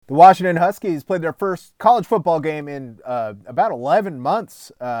The Washington Huskies played their first college football game in about 11 months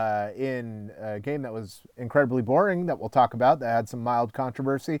in a game that was incredibly boring that we'll talk about, that had some mild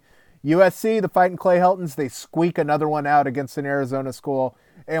controversy. USC, the Fighting Clay Heltons, they squeak another one out against an Arizona school.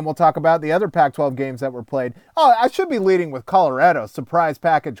 And we'll talk about the other Pac-12 games that were played. Oh, I should be leading with Colorado. Surprise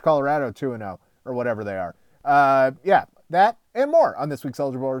package, Colorado 2-0, or whatever they are. Yeah, that and more on this week's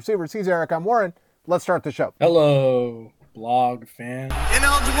Eligible Receivers. He's Eric, I'm Warren. Let's start the show. Hello, blog fan.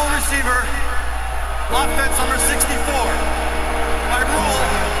 Ineligible receiver, offense number 64. By rule,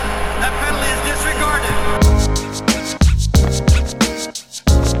 that penalty is disregarded.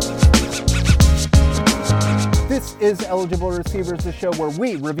 This is Eligible Receivers, the show where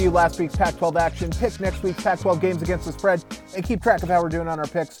we review last week's Pac-12 action, pick next week's Pac-12 games against the spread, and keep track of how we're doing on our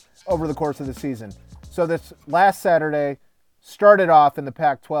picks over the course of the season. So this last Saturday started off in the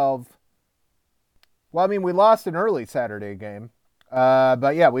Pac-12. Well, I mean, we lost an early Saturday game.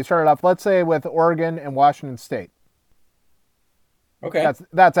 But yeah, we started off, let's say, with Oregon and Washington State. Okay.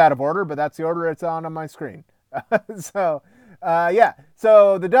 That's out of order, but that's the order it's on my screen. So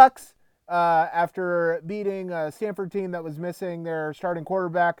the Ducks, after beating a Stanford team that was missing their starting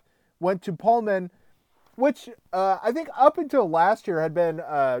quarterback, went to Pullman, which I think up until last year had been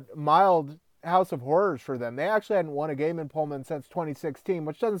a mild house of horrors for them. They actually hadn't won a game in Pullman since 2016,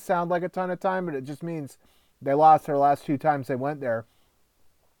 which doesn't sound like a ton of time, but it just means they lost their last 2 times they went there.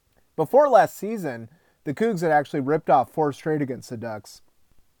 Before last season, the Cougs had actually ripped off 4 straight against the Ducks.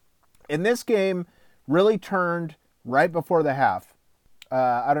 And this game really turned right before the half.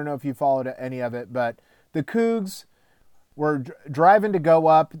 I don't know if you followed any of it, but the Cougs were driving to go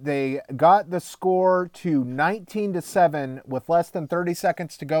up. They got the score to 19-7 with less than 30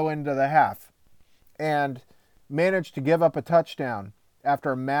 seconds to go into the half, and managed to give up a touchdown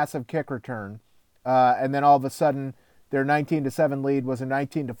after a massive kick return. And then all of a sudden, their 19-7 lead was a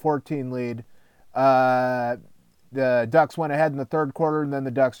 19-14 lead. The Ducks went ahead in the third quarter, and then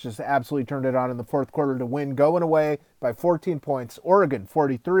the Ducks just absolutely turned it on in the fourth quarter to win, going away by 14 points. Oregon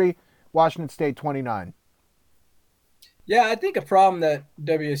 43, Washington State 29. Yeah, I think a problem that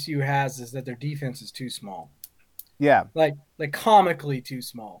WSU has is that their defense is too small. Yeah. Like comically too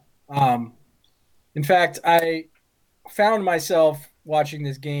small. In fact, I found myself watching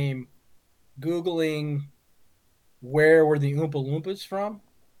this game Googling where were the Oompa Loompas from.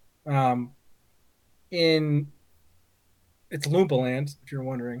 It's Loompa Land, if you're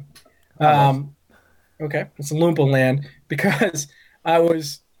wondering. Okay, it's Loompa Land, because I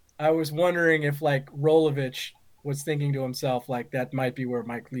was wondering if like Rolovich was thinking to himself like that might be where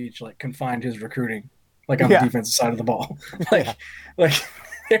Mike Leach like confined his recruiting, like on the defensive side of the ball. like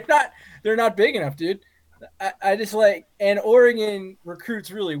they're not big enough, dude. I just like, and Oregon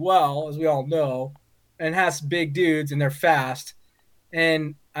recruits really well, as we all know, and has big dudes and they're fast.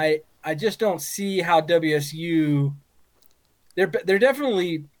 And I just don't see how WSU. They're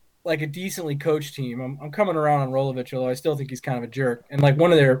definitely like a decently coached team. I'm coming around on Rolovich, although I still think he's kind of a jerk. And like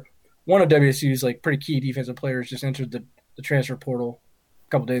one of WSU's like pretty key defensive players just entered the transfer portal a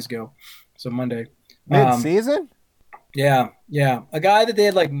couple days ago, so Monday. Mid-season? Yeah. A guy that they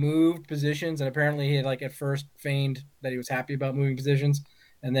had like moved positions, and apparently he had like at first feigned that he was happy about moving positions,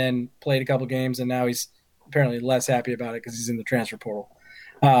 and then played a couple games, and now he's apparently less happy about it because he's in the transfer portal.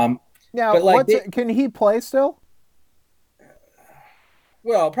 Now, but like, can he play still?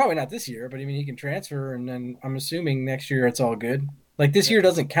 Well, probably not this year, but I mean he can transfer, and then I'm assuming next year it's all good. Like this year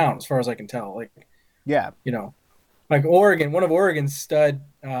doesn't count as far as I can tell. Like, yeah, you know, like Oregon, one of Oregon's stud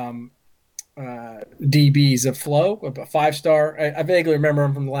DBs of Flo, a 5-star. I vaguely remember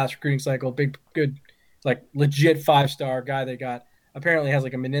him from the last recruiting cycle. Big, good, like legit 5-star guy they got. Apparently has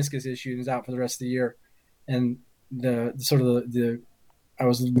like a meniscus issue and is out for the rest of the year. And I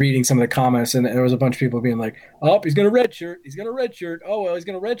was reading some of the comments, and there was a bunch of people being like, "Oh, he's going to redshirt. He's going to redshirt. Oh well, he's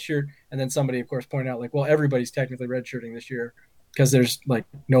going to redshirt." And then somebody, of course, pointed out like, "Well, everybody's technically redshirting this year because there's like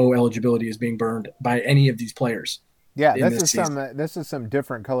no eligibility is being burned by any of these players." Yeah, this is some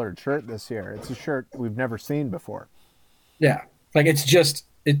different colored shirt this year. It's a shirt we've never seen before. Yeah, like it's just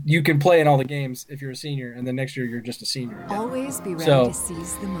you can play in all the games if you're a senior, and then next year you're just a senior. Always be ready to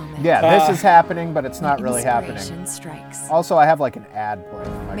seize the moment. Yeah, this is happening, but it's not really happening. Strikes. Also, I have like an ad playing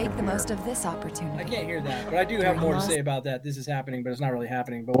on my Make computer. the most of this opportunity. I can't hear that, but I do have more to say about that. This is happening, but it's not really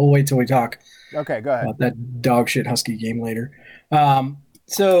happening. But we'll wait till we talk. Okay, go ahead. About that dog shit Husky game later.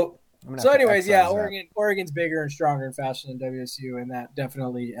 So anyways, yeah, Oregon's bigger and stronger and faster than WSU, and that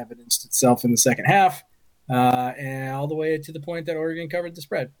definitely evidenced itself in the second half, and all the way to the point that Oregon covered the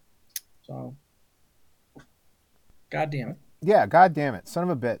spread. So, God damn it. Yeah, god damn it, son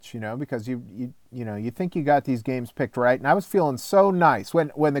of a bitch, because you think you got these games picked right, and I was feeling so nice when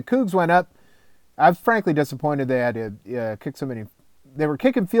the Cougs went up. I was frankly disappointed they had to kick so many. They were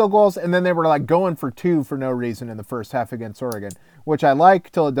kicking field goals, and then they were like going for two for no reason in the first half against Oregon, which I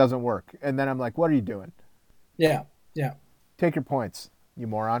like till it doesn't work, and then I'm like, what are you doing? Yeah. Take your points, you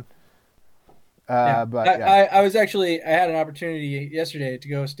moron. But I had an opportunity yesterday to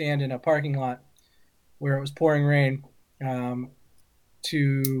go stand in a parking lot where it was pouring rain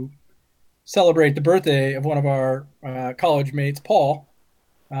to celebrate the birthday of one of our college mates, Paul,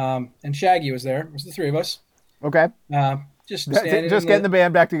 and Shaggy was there. It was the three of us. Okay. Just getting the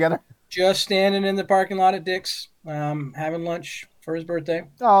band back together. Just standing in the parking lot at Dick's, having lunch for his birthday.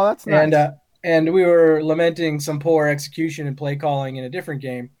 Oh, that's nice. And we were lamenting some poor execution and play calling in a different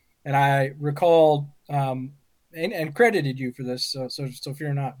game. And I recalled and credited you for this, so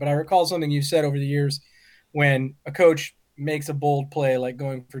fear not. But I recall something you've said over the years when a coach makes a bold play, like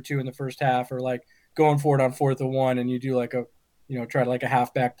going for two in the first half, or like going for it on 4th and 1, and you do like try like a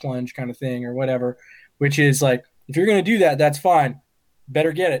halfback plunge kind of thing or whatever, which is like, if you're going to do that, that's fine.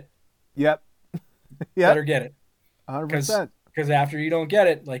 Better get it. Yep. Better get it. 100%. Because after you don't get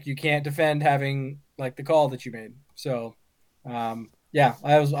it, like, you can't defend having like the call that you made. So, yeah,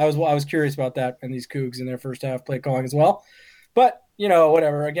 I was curious about that and these Cougs in their first half play calling as well. But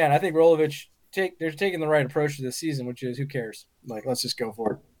whatever. Again, I think Rolovich they're taking the right approach to this season, which is, who cares? Like, let's just go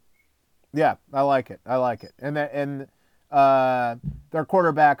for it. Yeah, I like it. And their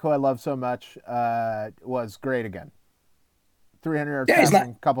quarterback, who I love so much, was great again. 300 yards,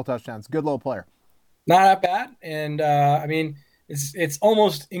 a couple touchdowns. Good little player. Not that bad. And I mean, it's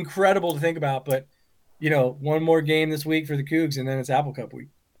almost incredible to think about, but one more game this week for the Cougs, and then it's Apple Cup week.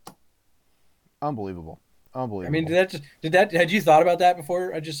 Unbelievable. I mean, had you thought about that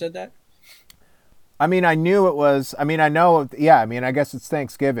before I just said that? I mean, I knew it was. I mean, I know. Yeah, I mean, I guess it's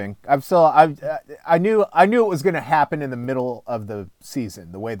Thanksgiving. I knew it was going to happen in the middle of the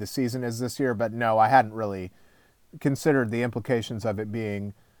season, the way the season is this year. But no, I hadn't really considered the implications of it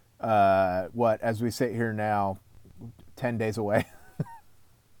being, as we sit here now, 10 days away.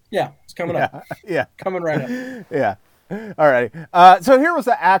 Yeah, it's coming up. Yeah, coming right up. Yeah. All right. So here was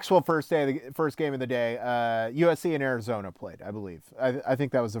the actual first game of the day. USC and Arizona played, I believe. I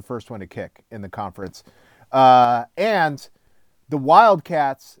think that was the first one to kick in the conference. And the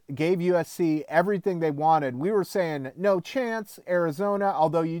Wildcats gave USC everything they wanted. We were saying no chance, Arizona,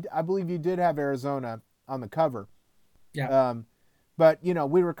 although I believe you did have Arizona on the cover. Yeah. But,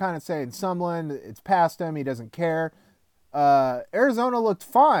 we were kind of saying Sumlin, it's past him, he doesn't care. Arizona looked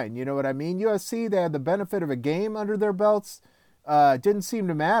fine, you know what I mean? USC, they had the benefit of a game under their belts. Didn't seem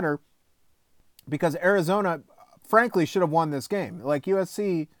to matter because Arizona, frankly, should have won this game. Like,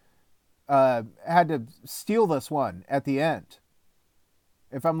 USC had to steal this one at the end.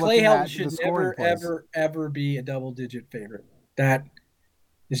 If I'm looking at the scoring plays. Clay Helton should ever be a double-digit favorite. That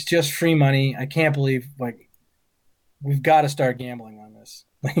is just free money. I can't believe, we've got to start gambling on this.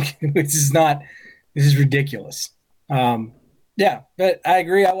 This is ridiculous. Yeah, but I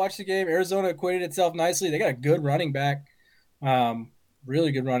agree. I watched the game. Arizona acquitted itself nicely. They got a good running back,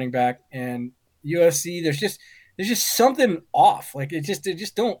 really good running back. And USC, there's just something off. Like, they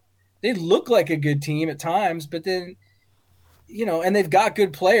look like a good team at times, but then, and they've got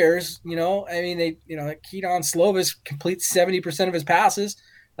good players, I mean, like Keaton Slovis completes 70% of his passes.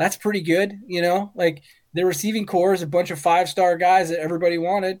 That's pretty good. Like, their receiving core is a bunch of 5-star guys that everybody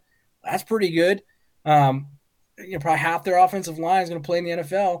wanted. That's pretty good. Probably half their offensive line is going to play in the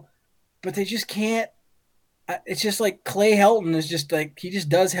NFL, but they just can't. It's just like Clay Helton is just like, he just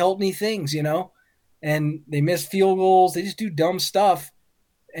does Helton-y things, and they miss field goals. They just do dumb stuff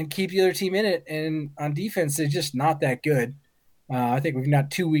and keep the other team in it. And on defense, they're just not that good. I think we've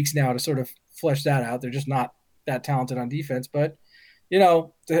got 2 weeks now to sort of flesh that out. They're just not that talented on defense, but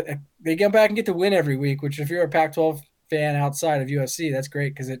they get back and get to win every week, which if you're a Pac-12 fan outside of USC, that's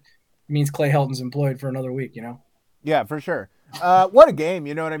great because it means Clay Helton's employed for another week, Yeah, for sure. What a game,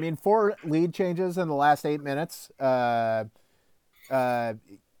 you know what I mean? 4 lead changes in the last 8 minutes. Arizona,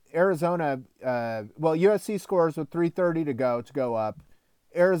 USC scores with 3:30 to go up.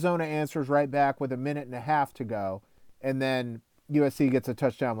 Arizona answers right back with 1.5 minutes to go. And then USC gets a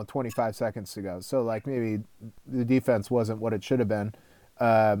touchdown with 25 seconds to go. So, maybe the defense wasn't what it should have been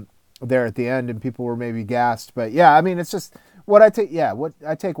there at the end, and people were maybe gassed. But, yeah, I mean, it's just what I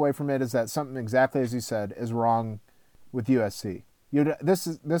take away from it is that something exactly as you said is wrong with USC. This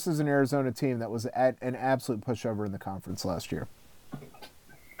is an Arizona team that was at an absolute pushover in the conference last year.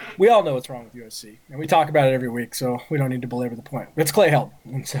 We all know what's wrong with USC, and we talk about it every week, so we don't need to belabor the point. It's Clay Helton,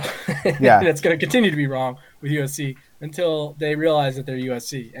 and so yeah, it's going to continue to be wrong with USC until they realize that they're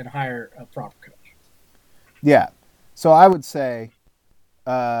USC and hire a proper coach. Yeah. So I would say,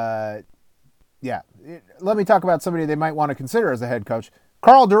 let me talk about somebody they might want to consider as a head coach,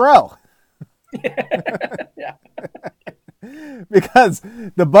 Karl Dorrell. Yeah. Because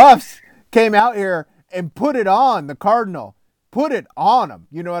the Buffs came out here and put it on the Cardinal. Put it on them.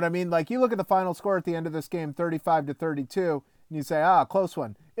 You know what I mean? Like, you look at the final score at the end of this game, 35-32, and you say, close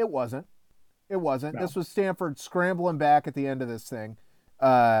one. It wasn't. No. This was Stanford scrambling back at the end of this thing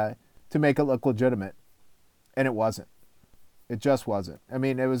to make it look legitimate. And it wasn't. It just wasn't. I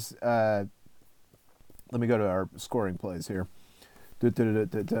mean, it was... let me go to our scoring plays here.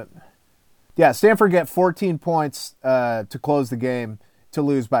 Yeah, Stanford get 14 points to close the game to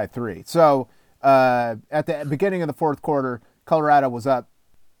lose by 3. So at the beginning of the fourth quarter, Colorado was up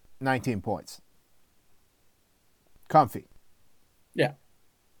 19 points. Comfy. Yeah.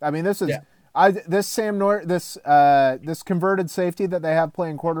 I mean, this is this Sam Norton, this converted safety that they have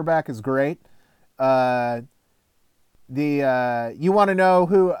playing quarterback is great. You want to know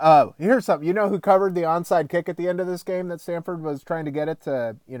who? Here's something. You know who covered the onside kick at the end of this game that Stanford was trying to get it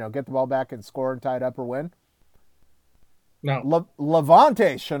to, get the ball back and score and tie it up or win? No.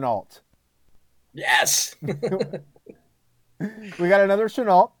 Levante Chenault. Yes. We got another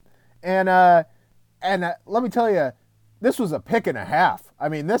Chenault, and let me tell you, this was a pick and a half. I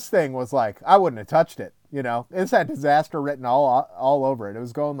mean, this thing was like, I wouldn't have touched it. It's had disaster written all over it. It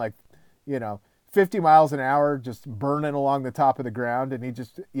was going like, 50 miles an hour, just burning along the top of the ground. And he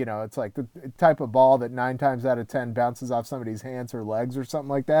just, it's like the type of ball that 9 times out of 10 bounces off somebody's hands or legs or something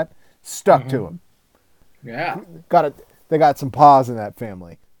like that. Stuck to him. Yeah. They got some paws in that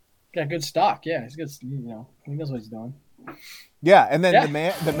family. Got good stock. Yeah. He's good. He knows what he's doing. Yeah. And then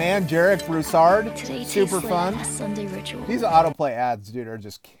the man, Jarek Broussard, super fun. A Sunday ritual. These autoplay ads, dude, are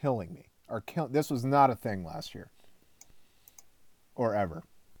just killing me. This was not a thing last year. Or ever.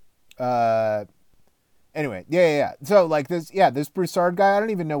 Anyway, yeah. So like this Broussard guy, I don't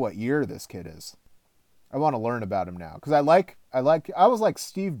even know what year this kid is. I want to learn about him now because I was like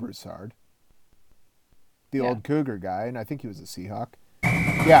Steve Broussard, the old Cougar guy, and I think he was a Seahawk.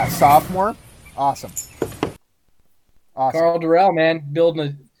 Yeah, sophomore, awesome. Karl Dorrell, man,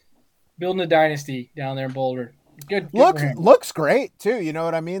 building a dynasty down there in Boulder. Good looks great too. You know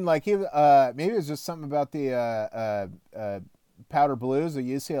what I mean? Like he maybe it was just something about the Powder Blues of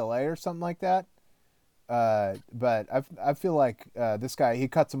UCLA or something like that. But I feel like this guy, he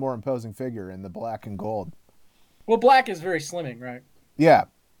cuts a more imposing figure in the black and gold. Well, black is very slimming, right? Yeah.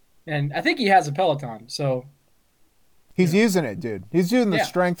 And I think he has a Peloton, so he's using it, dude. He's using the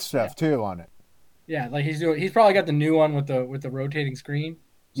strength stuff too on it. Yeah, like he's probably got the new one with the rotating screen.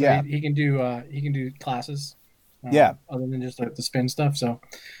 So he can do classes. Other than just like the spin stuff. So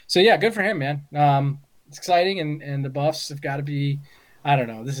yeah, good for him, man. It's exciting, and the Buffs have got to be. I don't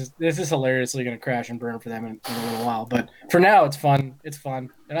know. This is hilariously going to crash and burn for them in a little while, but for now it's fun. It's fun,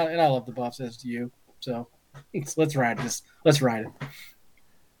 and I love the Buffs as do you. So let's ride this. Let's ride it.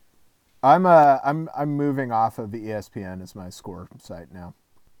 I'm moving off of the ESPN as my score site now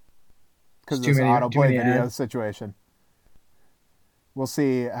because of this autoplay video situation. We'll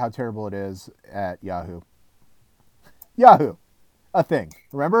see how terrible it is at Yahoo. Yahoo, a thing.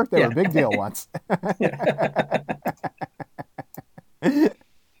 Remember, they were a big deal once.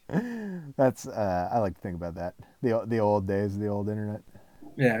 That's I like to think about that. The old days of the old internet.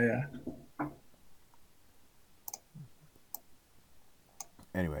 Yeah.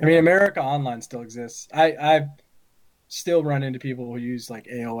 Anyway, I mean, America Online still exists. I still run into people who use like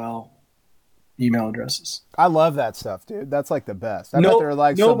AOL email addresses. I love that stuff, dude. That's like the best. I bet they're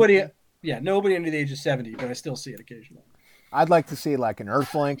like nobody. Yeah, nobody under the age of 70, but I still see it occasionally. I'd like to see like an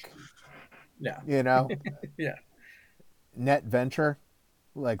Earthlink. Yeah. Yeah. Net Venture,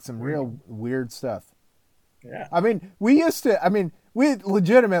 like some real weird stuff. Yeah. I mean, we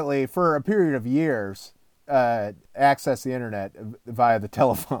legitimately for a period of years access the internet via the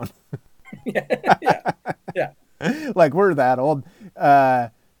telephone. Yeah. Like we're that old.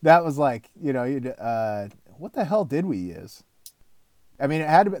 That was like, what the hell did we use? I mean, it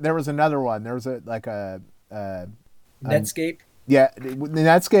had to be, there was another one. There was Netscape.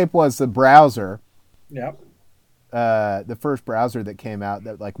 Netscape was the browser. Yep. The first browser that came out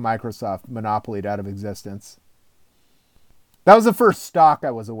that like Microsoft monopolied out of existence. That was the first stock I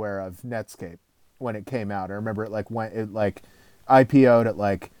was aware of, Netscape, when it came out. I remember it IPO'd at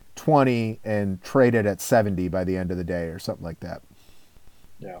like 20 and traded at 70 by the end of the day or something like that.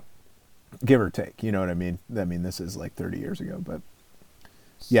 Yeah. Give or take, you know what I mean? I mean, this is like 30 years ago, but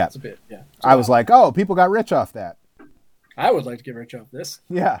yeah. It's a bit, yeah. I was like, oh, people got rich off that. I would like to get rich off this.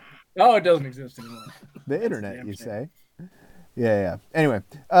 Yeah. Oh, it doesn't exist anymore. The internet, you say? Yeah. Anyway,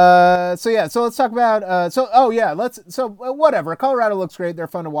 so let's talk about whatever. Colorado looks great. They're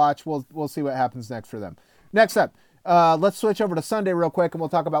fun to watch. We'll see what happens next for them. Next up, let's switch over to Sunday real quick, and we'll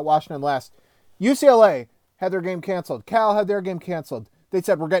talk about Washington last. UCLA had their game canceled. Cal had their game canceled. They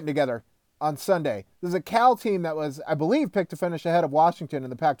said we're getting together on Sunday. There's a Cal team that was, I believe, picked to finish ahead of Washington in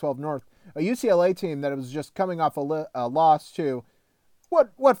the Pac-12 North. A UCLA team that was just coming off a loss to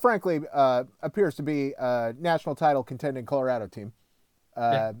what frankly appears to be a national title contending Colorado team.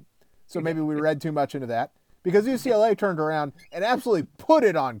 So maybe we read too much into that, because UCLA turned around and absolutely put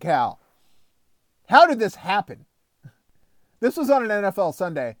it on Cal. How did this happen? This was on an NFL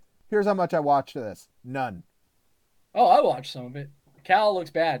Sunday. Here's how much I watched of this. None. Oh, I watched some of it. Cal looks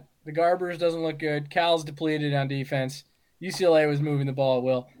bad. The Garbers doesn't look good. Cal's depleted on defense. UCLA was moving the ball at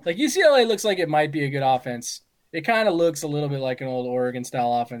will. Like, UCLA looks like it might be a good offense. It kind of looks a little bit like an old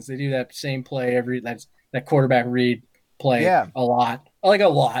Oregon-style offense. They do that same play that quarterback read play a lot. Like, a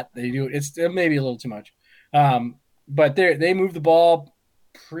lot. They do it. It's maybe a little too much. But they move the ball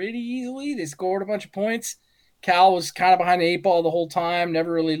pretty easily. They scored a bunch of points. Cal was kind of behind the eight ball the whole time,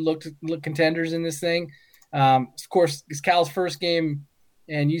 never really looked contenders in this thing. Of course, it's Cal's first game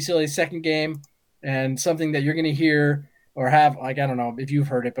and UCLA's second game, and something that you're going to hear or have, like, I don't know if you've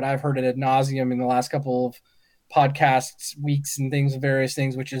heard it, but I've heard it ad nauseum in the last couple of podcasts, weeks, and things, various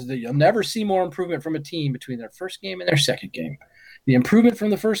things, which is that you'll never see more improvement from a team between their first game and their second game. The improvement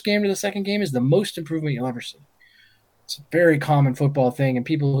from the first game to the second game is the most improvement you'll ever see. It's a very common football thing, and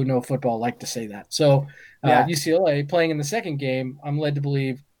people who know football like to say that. So UCLA playing in the second game, I'm led to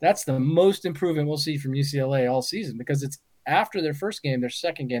believe that's the most improvement we'll see from UCLA all season, because it's after their first game, their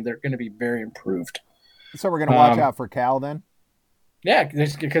second game, they're going to be very improved. So we're going to watch out for Cal then? Yeah,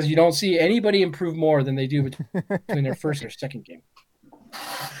 because you don't see anybody improve more than they do between their first or second game.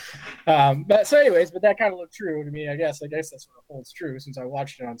 But that kind of looked true to me, I guess. I guess that's what holds true, since I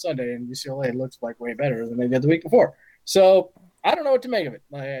watched it on Sunday, and UCLA looks like way better than they did the week before. So I don't know what to make of it.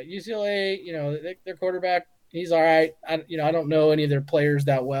 UCLA, their quarterback, he's all right. I don't know any of their players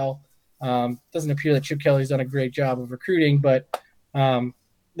that well. Doesn't appear that Chip Kelly's done a great job of recruiting, but they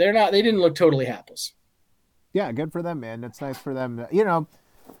didn't look totally hapless. Yeah, good for them, man. It's nice for them.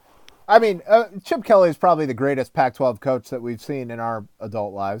 Chip Kelly is probably the greatest Pac-12 coach that we've seen in our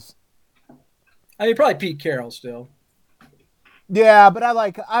adult lives. I mean, probably Pete Carroll still. Yeah, but I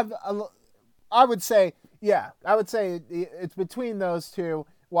would say it's between those two.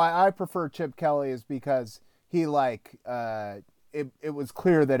 Why I prefer Chip Kelly is because he it was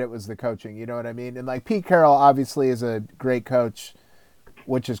clear that it was the coaching. You know what I mean? And Pete Carroll obviously is a great coach,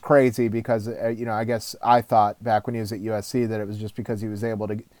 which is crazy because, I guess I thought back when he was at USC that it was just because he was able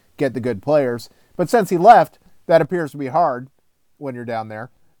to get the good players. But since he left, that appears to be hard when you're down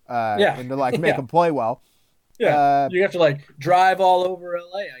there. And to make them play well. Yeah, you have to drive all over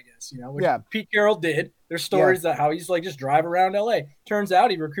LA, I guess, which Pete Carroll did. There's stories that how he's just drive around LA. Turns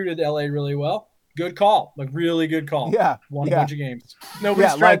out he recruited LA really well. Good call, really good call. Yeah, won a bunch of games.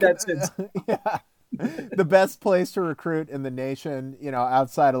 Nobody's tried that since. Yeah, the best place to recruit in the nation,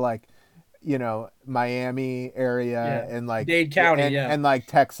 outside of Miami area and Dade County, and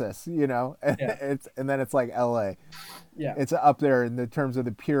Texas, and then it's LA. Yeah, it's up there in the terms of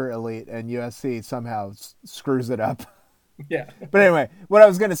the pure elite, and USC somehow screws it up. Yeah. But anyway, what I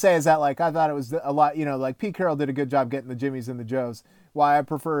was going to say is that I thought it was a lot, Pete Carroll did a good job getting the Jimmies and the Joes. Why I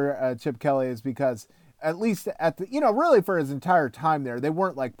prefer Chip Kelly is because at least at the, really for his entire time there, they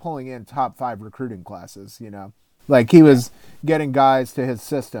weren't pulling in top 5 recruiting classes, he was getting guys to his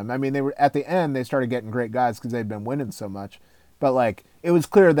system. I mean, they were at the end, they started getting great guys because they'd been winning so much, but it was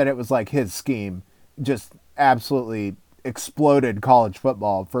clear that it was his scheme just absolutely exploded college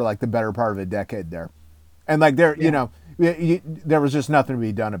football for the better part of a decade there. And there was just nothing to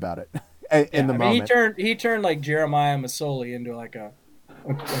be done about it in the moment. He turned Jeremiah Masoli into a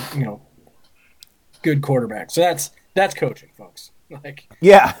good quarterback. So that's coaching, folks. That's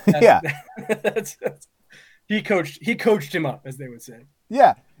he coached him up, as they would say.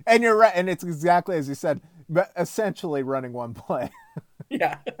 Yeah, and you're right, and it's exactly as you said, but essentially running one play.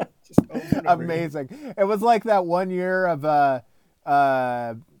 Yeah, just amazing. It was like that one year of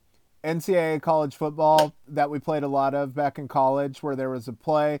NCAA college football that we played a lot of back in college, where there was a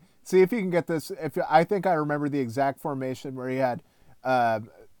play. See if you can get this. I think I remember the exact formation where he had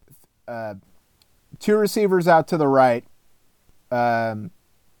 2 receivers out to the right, and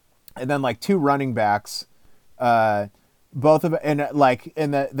then 2 running backs. Both of and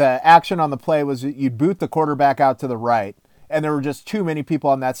in the action on the play was you'd boot the quarterback out to the right, and there were just too many people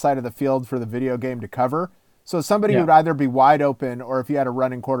on that side of the field for the video game to cover. So somebody would either be wide open, or if you had a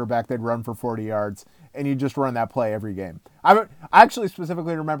running quarterback, they'd run for 40 yards, and you just run that play every game. I actually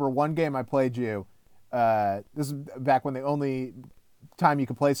specifically remember one game I played you. This is back when the only time you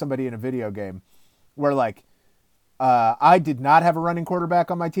could play somebody in a video game, where like I did not have a running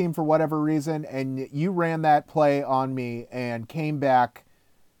quarterback on my team for whatever reason, and you ran that play on me and came back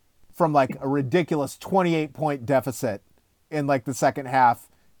from like a ridiculous 28-point deficit in like the second half,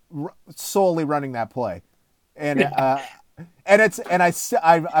 solely running that play. And I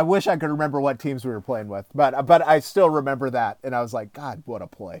wish I could remember what teams we were playing with, but I still remember that, and I was like, God, what a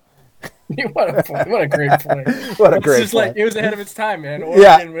play! What a play! What a great play! What a great play! Like, it was ahead of its time, man.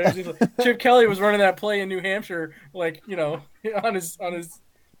 Oregon, Chip Kelly was running that play in New Hampshire, like, you know, on his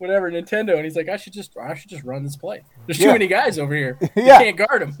whatever Nintendo, and he's like, I should just run this play. There's too many guys over here. You can't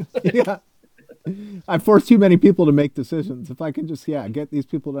guard them. Yeah. I force too many people to make decisions. If I can just get these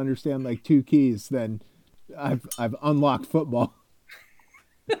people to understand like two keys, then I've unlocked football.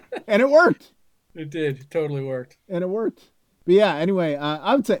 And it worked. It did. It totally worked. And it worked. But yeah, anyway,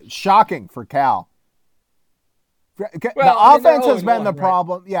 I would say shocking for Cal. The offense has been the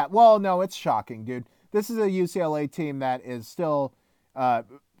problem. Right? Yeah, well, no, it's shocking, dude. This is a UCLA team that is still, more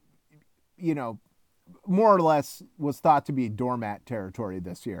or less was thought to be doormat territory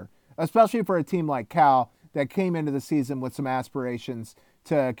this year, especially for a team like Cal that came into the season with some aspirations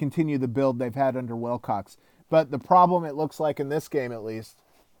to continue the build they've had under Wilcox. But the problem, it looks like in this game at least,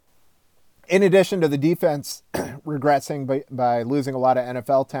 in addition to the defense regressing by losing a lot of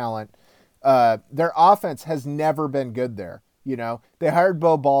NFL talent, their offense has never been good there. You know, they hired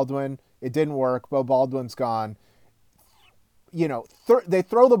Beau Baldwin. It didn't work. Beau Baldwin's gone. You know, they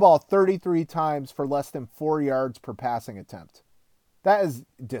throw the ball 33 times for less than 4 yards per passing attempt. That is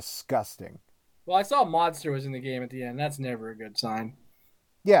disgusting. Well, I saw Modster was in the game at the end. That's never a good sign.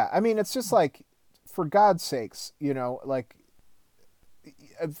 Yeah, I mean, it's just like, for God's sakes, you know, like,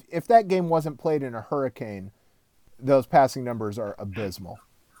 if that game wasn't played in a hurricane, those passing numbers are abysmal.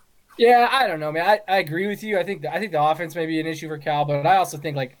 Yeah, I don't know, man. I agree with you. I think the offense may be an issue for Cal, but I also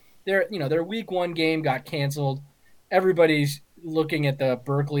think like their week 1 game got canceled. Everybody's looking at the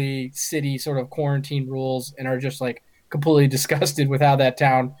Berkeley City sort of quarantine rules and are just like completely disgusted with how that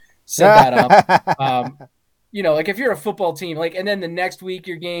town set that up. Like if you're a football team, like, and then the next week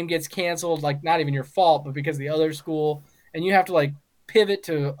your game gets canceled, like not even your fault, but because of the other school, and you have to like pivot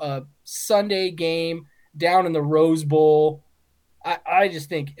to a Sunday game down in the Rose Bowl. I just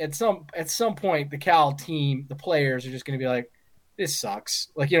think at some point the Cal team, the players are just going to be like, this sucks.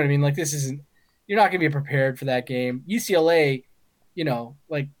 Like, you know what I mean? Like, this isn't, you're not going to be prepared for that game. UCLA,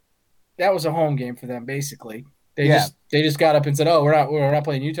 like that was a home game for them basically. They just got up and said, oh, we're not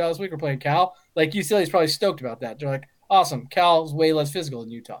playing Utah this week. We're playing Cal. Like UCLA is probably stoked about that. They're like, awesome. Cal's way less physical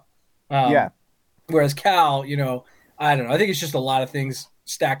than Utah. Whereas Cal, I don't know. I think it's just a lot of things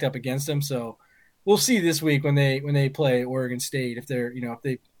stacked up against them. So we'll see this week when they play Oregon State if they're if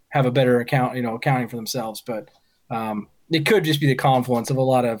they have a better accounting for themselves. But it could just be the confluence of a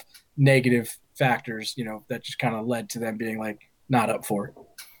lot of negative factors, that just kind of led to them being like not up for it.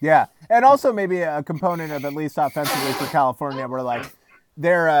 Yeah, and also maybe a component of at least offensively for California, where like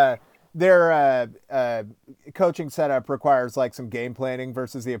their coaching setup requires like some game planning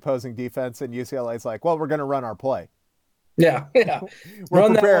versus the opposing defense, and UCLA's like, well, we're going to run our play. Yeah.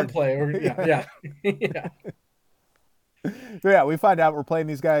 Run that one play. Yeah. Yeah, we find out we're playing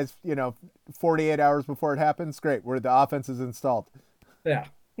these guys, 48 hours before it happens. Great, the offense is installed. Yeah.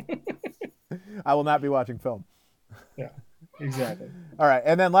 I will not be watching film. Yeah, exactly. All right,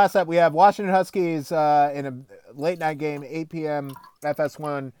 and then last up we have Washington Huskies in a late night game, 8 p.m.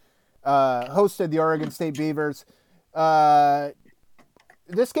 FS1, hosted the Oregon State Beavers.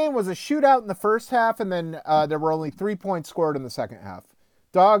 This game was a shootout in the first half, and then there were only 3 points scored in the second half.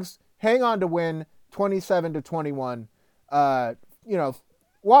 Dogs hang on to win 27-21.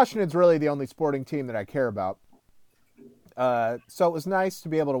 Washington's really the only sporting team that I care about. So it was nice to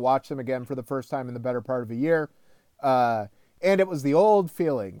be able to watch them again for the first time in the better part of a year. And it was the old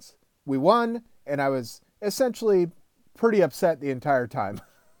feelings. We won, and I was essentially pretty upset the entire time.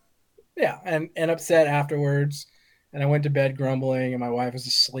 Yeah, and upset afterwards. And I went to bed grumbling, and my wife was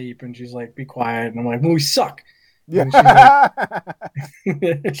asleep, and she's like, be quiet. And I'm like, well, we suck. And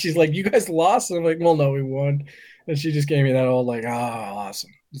she's like, you guys lost? And I'm like, well, no, we won. And she just gave me that old like, oh,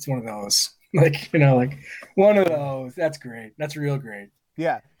 awesome. It's one of those. Like, like one of those. That's great. That's real great.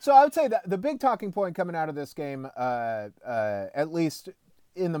 Yeah. So I would say that the big talking point coming out of this game, at least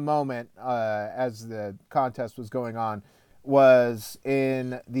in the moment as the contest was going on, was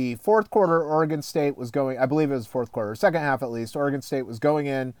in the fourth quarter, Oregon State was going, I believe it was fourth quarter, second half at least, Oregon State was going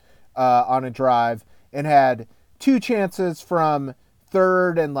in on a drive, and had 2 chances from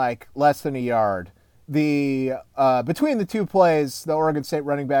third and like less than a yard. The between the 2 plays, the Oregon State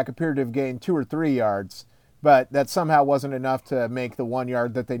running back appeared to have gained 2 or 3 yards, but that somehow wasn't enough to make the 1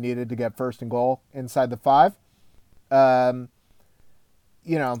 yard that they needed to get first and goal inside the 5. My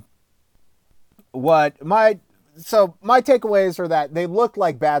takeaways are that they looked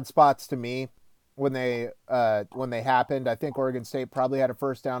like bad spots to me when they happened. I think Oregon State probably had a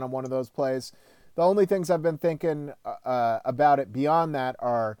first down on one of those plays. The only things I've been thinking about it beyond that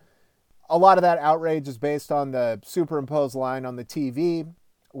are a lot of that outrage is based on the superimposed line on the TV,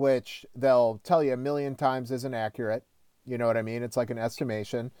 which they'll tell you a million times isn't accurate. You know what I mean? It's like an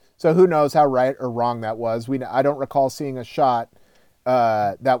estimation. So who knows how right or wrong that was. I don't recall seeing a shot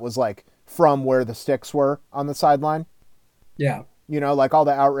that was like from where the sticks were on the sideline. Yeah. Like all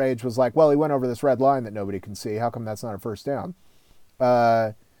the outrage was like, well, he went over this red line that nobody can see. How come that's not a first down?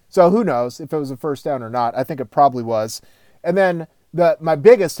 So who knows if it was a first down or not? I think it probably was. And then my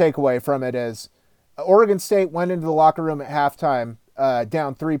biggest takeaway from it is Oregon State went into the locker room at halftime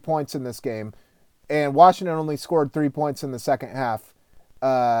down 3 points in this game, and Washington only scored 3 points in the second half.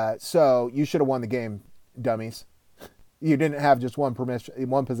 So you should have won the game, dummies. You didn't have just one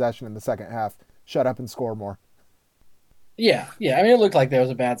possession in the second half. Shut up and score more. Yeah. I mean, it looked like there was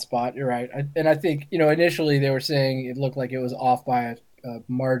a bad spot. You're right. I think, initially they were saying it looked like it was off by a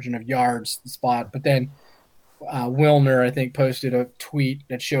margin of yards, the spot. But then Wilner, I think, posted a tweet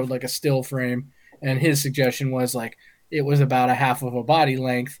that showed like a still frame. And his suggestion was like it was about a half of a body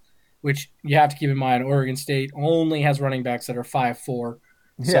length, which you have to keep in mind. Oregon State only has running backs that are 5'4".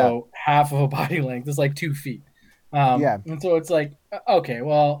 Yeah. So half of a body length is like 2 feet. And so it's like, okay,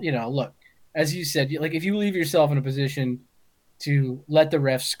 well, look, as you said, like if you leave yourself in a position to let the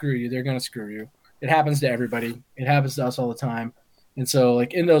refs screw you, they're going to screw you. It happens to everybody. It happens to us all the time. And so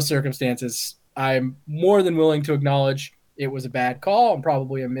like in those circumstances, I'm more than willing to acknowledge it was a bad call and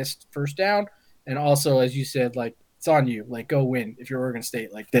probably a missed first down. And also, as you said, like it's on you, like go win if you're Oregon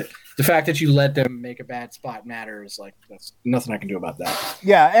State. Like that, the fact that you let them make a bad spot matters. Like that's nothing I can do about that.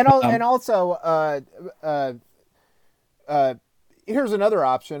 Yeah. And also, here's another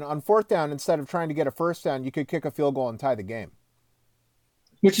option. On fourth down, instead of trying to get a first down, you could kick a field goal and tie the game.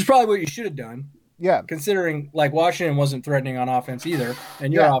 Which is probably what you should have done. Yeah. Considering like Washington wasn't threatening on offense either,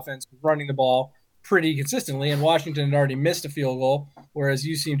 and your offense was running the ball pretty consistently, and Washington had already missed a field goal, whereas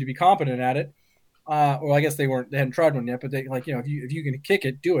you seem to be competent at it. Well, I guess they hadn't tried one yet, but they if you can kick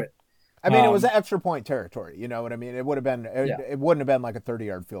it, do it. I mean, it was extra point territory. You know what I mean? It would have been, it wouldn't have been like a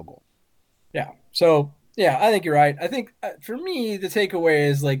 30-yard field goal. Yeah. So, yeah, I think you're right. I think for me, the takeaway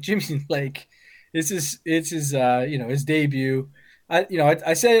is like Jimmy Lake, it's his debut.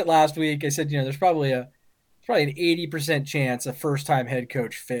 I said it last week. I said, there's probably an 80% chance a first-time head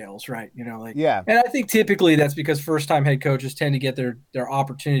coach fails, right? And I think typically that's because first-time head coaches tend to get their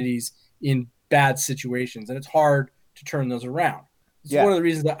opportunities in bad situations, and it's hard to turn those around. It's one of the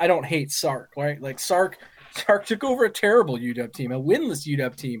reasons that I don't hate Sark, right? Like Sark took over a terrible UW team, a winless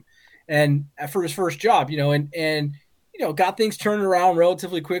UW team, and for his first job, and got things turned around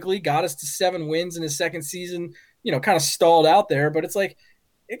relatively quickly, got us to 7 wins in his second season, kind of stalled out there, but it's like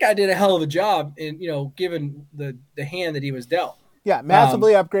that guy did a hell of a job in, given the hand that he was dealt. Yeah,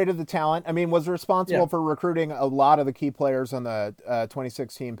 massively upgraded the talent. I mean, was responsible for recruiting a lot of the key players on the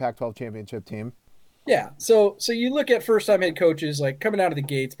 2016 Pac-12 championship team. Yeah, so you look at first-time head coaches, like coming out of the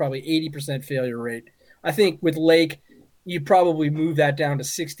gates, probably 80% failure rate. I think with Lake, you probably move that down to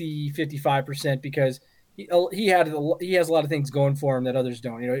 60, 55% because he has a lot of things going for him that others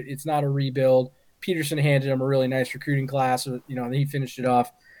don't. It's not a rebuild. Peterson handed him a really nice recruiting class, and he finished it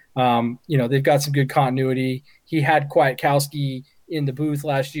off. They've got some good continuity. He had Kwiatkowski in the booth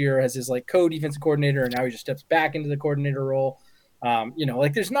last year as his co-defensive coordinator, and now he just steps back into the coordinator role.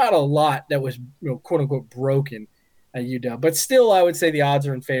 There's not a lot that was quote unquote broken at UW, but still I would say the odds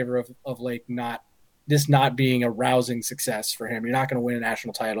are in favor of Lake not being a rousing success for him. You're not going to win a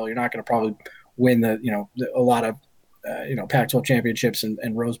national title. You're not going to probably win a lot of Pac-12 championships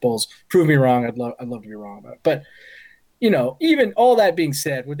and Rose Bowls. Prove me wrong. I'd love to be wrong about it. But even all that being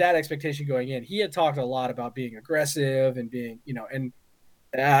said, with that expectation going in, he had talked a lot about being aggressive and being,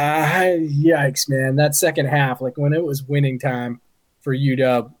 yikes, man, that second half, like when it was winning time for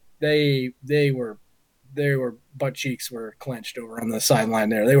UW, they were butt cheeks were clenched over on the sideline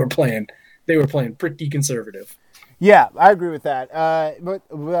there. They were playing pretty conservative. Yeah, I agree with that. But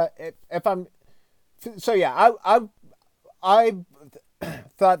if I'm, so yeah, I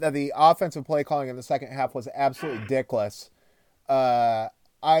thought that the offensive play calling in the second half was absolutely dickless.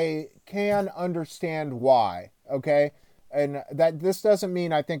 I can understand why. Okay. and that this doesn't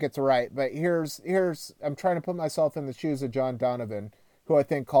mean I think it's right, but here's I'm trying to put myself in the shoes of John Donovan, who I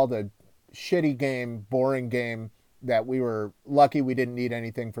think called a shitty game, boring game, that we were lucky we didn't need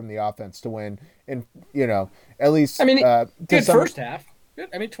anything from the offense to win. And, at least... I mean, good first half. Good.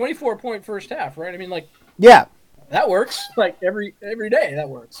 I mean, 24-point first half, right? I mean, like... Yeah. That works. Like, every day that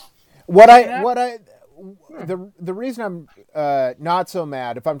works. The reason I'm not so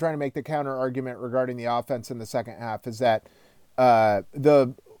mad, if I'm trying to make the counter argument regarding the offense in the second half, is that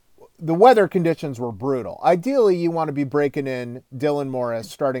the weather conditions were brutal. Ideally, you want to be breaking in Dylan Morris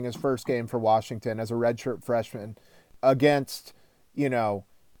starting his first game for Washington as a redshirt freshman against,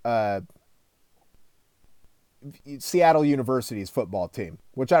 Seattle University's football team,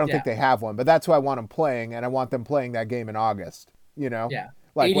 which I don't think they have one, but that's who I want them playing, and I want them playing that game in August, Yeah.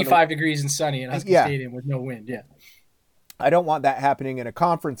 Like 85 degrees and sunny in Husky Stadium with no wind, I don't want that happening in a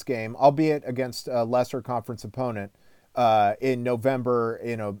conference game, albeit against a lesser conference opponent in November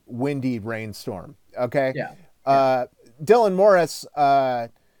in a windy rainstorm, okay? Dylan Morris, I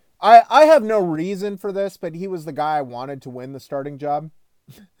have no reason for this, but he was the guy I wanted to win the starting job.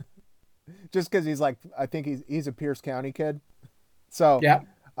 Just because he's like, I think he's a Pierce County kid. So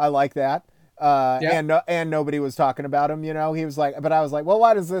I like that. And nobody was talking about him, he was like, but I was like, well,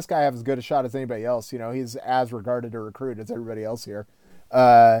 why does this guy have as good a shot as anybody else? He's as regarded a recruit as everybody else here.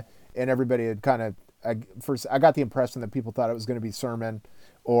 And everybody had kind of, I got the impression that people thought it was going to be Sermon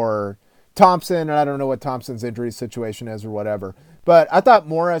or Thompson. And I don't know what Thompson's injury situation is or whatever, but I thought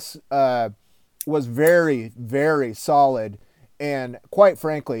Morris, was very, very solid. And quite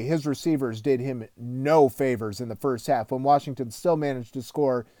frankly, his receivers did him no favors in the first half when Washington still managed to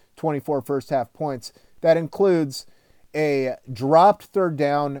score 24 first half points. That includes a dropped third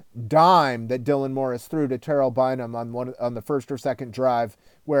down dime that Dylan Morris threw to Terrell Bynum on the first or second drive,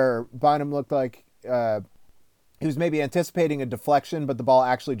 where Bynum looked like he was maybe anticipating a deflection, but the ball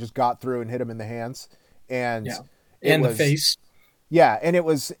actually just got through and hit him in the hands and the face. Yeah, and it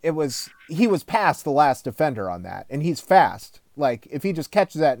was he was past the last defender on that, and he's fast. Like, if he just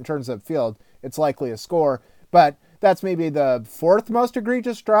catches that and turns upfield, it's likely a score. But that's maybe the fourth most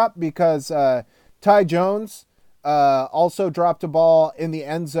egregious drop, because Ty Jones also dropped a ball in the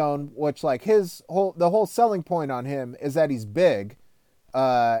end zone, which, like, the whole selling point on him is that he's big,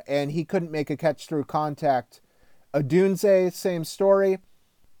 and he couldn't make a catch through contact. Odunze, same story.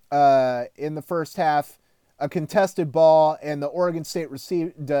 In the first half, a contested ball, and the Oregon State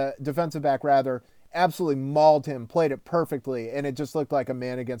defensive back absolutely mauled him, played it perfectly, and it just looked like a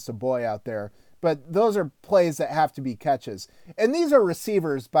man against a boy out there. But those are plays that have to be catches. And these are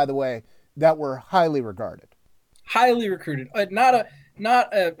receivers, by the way, that were highly regarded. Highly recruited. Not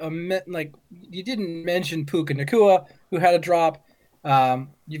like, you didn't mention Puka Nacua, who had a drop.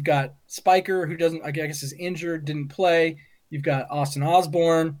 You've got Spiker, who I guess is injured, didn't play. You've got Austin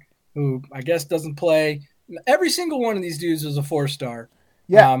Osborne, who I guess doesn't play. Every single one of these dudes was a 4-star.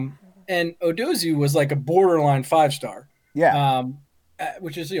 Yeah. And Odozu was like a borderline 5-star. Yeah.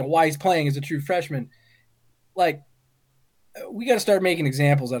 Which is why he's playing as a true freshman. Like, we got to start making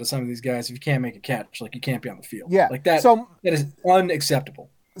examples out of some of these guys. If you can't make a catch, like, you can't be on the field. Yeah. Like that. So that is unacceptable.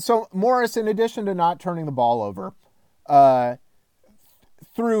 So Morris, in addition to not turning the ball over,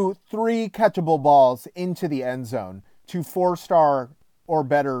 threw 3 catchable balls into the end zone to 4-star or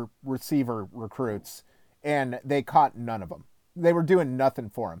better receiver recruits, and they caught none of them. They were doing nothing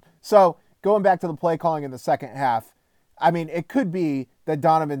for him. So going back to the play calling in the second half, I mean, it could be that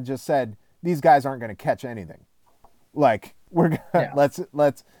Donovan just said, these guys aren't going to catch anything. Like, we're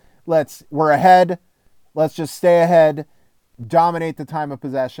we're ahead. Let's just stay ahead, dominate the time of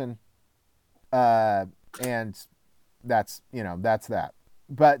possession. And that's that.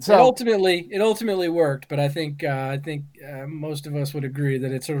 But so it ultimately worked, but I think most of us would agree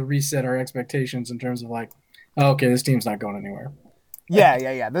that it sort of reset our expectations in terms of like, okay, this team's not going anywhere.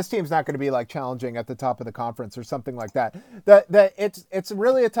 Yeah. This team's not going to be like challenging at the top of the conference or something like that. That it's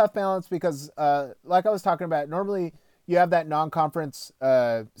really a tough balance because, like I was talking about, normally you have that non-conference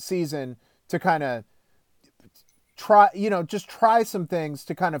season to kind of try some things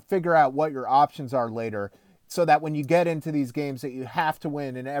to kind of figure out what your options are later, so that when you get into these games that you have to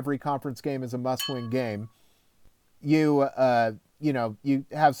win, and every conference game is a must-win game, you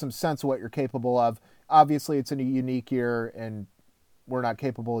have some sense of what you're capable of. Obviously, it's a unique year, and we're not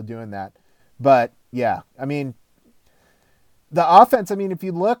capable of doing that. But, yeah, I mean, the offense, if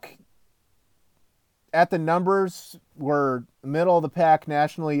you look at the numbers, we're middle of the pack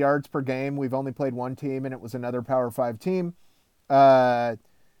nationally yards per game. We've only played one team, and it was another Power 5 team.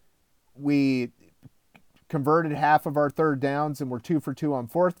 We converted half of our third downs, and we're 2 for 2 on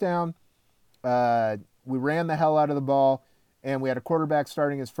fourth down. we ran the hell out of the ball, and we had a quarterback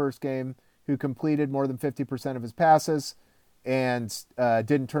starting his first game who completed more than 50% of his passes and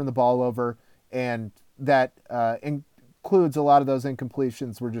didn't turn the ball over. And that includes a lot of those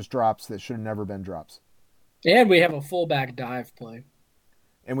incompletions were just drops that should have never been drops. And we have a fullback dive play.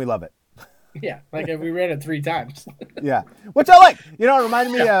 And we love it. Yeah, like we ran it 3 times. Yeah, which I like. You know, it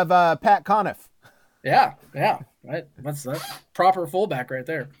reminded me of Pat Conniff. Yeah, right. That's proper fullback right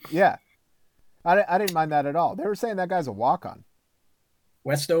there. Yeah, I didn't mind that at all. They were saying that guy's a walk-on.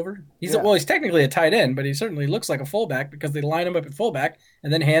 Westover? He's technically a tight end, but he certainly looks like a fullback because they line him up at fullback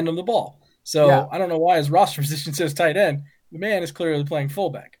and then hand him the ball. So yeah. I don't know why his roster position says tight end. The man is clearly playing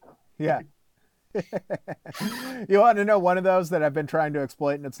fullback. Yeah. You want to know one of those that I've been trying to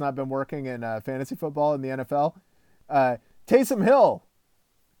exploit and it's not been working in fantasy football in the NFL? Taysom Hill,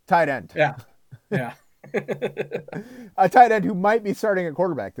 tight end. Yeah. A tight end who might be starting at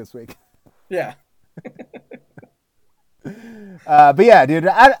quarterback this week. Yeah. But yeah, dude,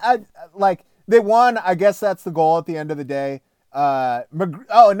 I like they won. I guess that's the goal at the end of the day.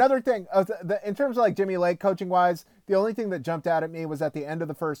 Another thing, in terms of like Jimmy Lake coaching wise, the only thing that jumped out at me was at the end of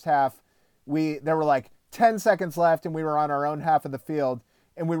the first half, there were like 10 seconds left and we were on our own half of the field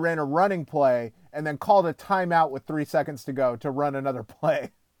and we ran a running play and then called a timeout with 3 seconds to go to run another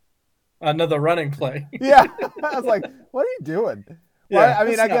play. Another running play. Yeah. I was like, what are you doing? Well, yeah, I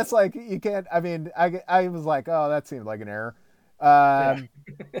mean, I guess like you can't, I mean, I was like, oh, that seemed like an error. That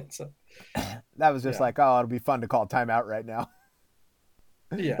was just like, oh, it'll be fun to call timeout right now.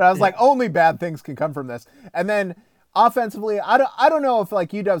 Yeah. But I was like, only bad things can come from this. And then offensively, I don't know if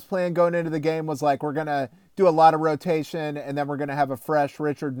like UW's plan going into the game was like, we're going to do a lot of rotation and then we're going to have a fresh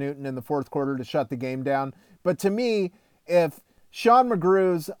Richard Newton in the fourth quarter to shut the game down. But to me, if Sean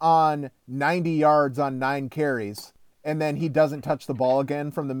McGrew's on 90 yards on 9 carries and then he doesn't touch the ball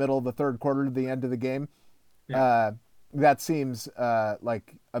again from the middle of the third quarter to the end of the game, that seems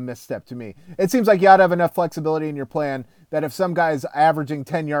like a misstep to me. It seems like you ought to have enough flexibility in your plan that if some guy's averaging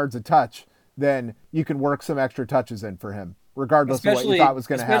 10 yards a touch, then you can work some extra touches in for him, regardless of what you thought was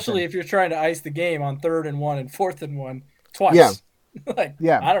going to happen. Especially if you're trying to ice the game on 3rd and 1 and 4th and 1 twice.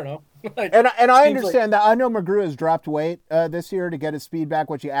 Yeah. I don't know. And I understand that. I know McGrew has dropped weight this year to get his speed back,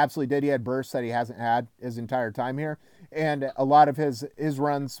 which he absolutely did. He had bursts that he hasn't had his entire time here. And a lot of his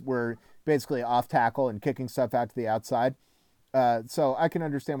runs were basically off tackle and kicking stuff out to the outside. So I can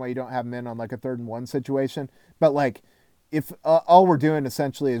understand why you don't have him in on like a 3rd and 1 situation. But like if all we're doing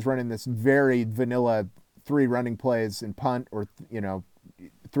essentially is running this very vanilla 3 running plays and punt or,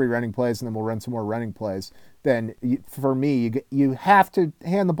 3 running plays and then we'll run some more running plays, then for me, you have to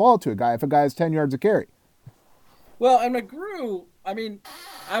hand the ball to a guy if a guy has 10 yards of carry. Well, and McGrew, I mean,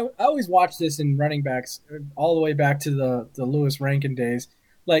 I always watch this in running backs all the way back to the Lewis Rankin days.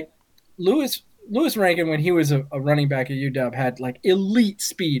 Like Lewis Rankin, when he was a running back at UW, had like elite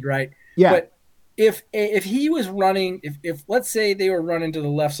speed, right? Yeah. But if he was running, if let's say they were running to the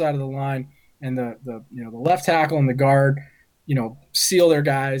left side of the line and the left tackle and the guard, seal their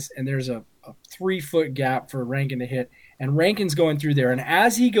guys, and there's a 3-foot gap for Rankin to hit, and Rankin's going through there, and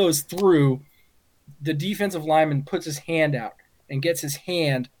as he goes through, the defensive lineman puts his hand out and gets his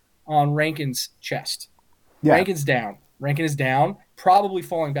hand on Rankin's chest. Yeah. Rankin is down, probably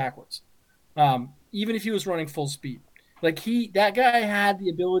falling backwards. Even if he was running full speed, that guy had the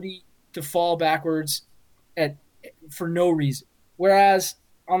ability to fall backwards for no reason. Whereas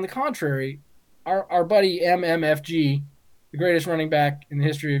on the contrary, our buddy MMFG, the greatest running back in the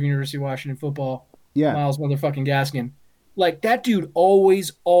history of University of Washington football, Miles motherfucking Gaskin, like that dude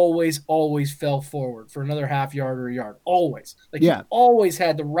always fell forward for another half yard or a yard. Always. He always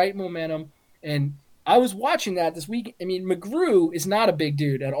had the right momentum. And I was watching that this week. I mean, McGrew is not a big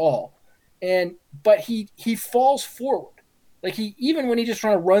dude at all. But he falls forward. Like even when he just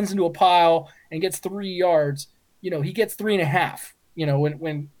kind of runs into a pile and gets 3 yards, he gets 3.5.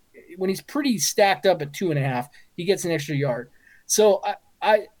 When he's pretty stacked up at 2.5, he gets an extra yard. So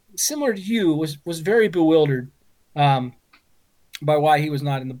I similar to you was very bewildered by why he was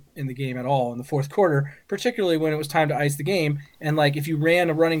not in the game at all in the fourth quarter, particularly when it was time to ice the game. And like if you ran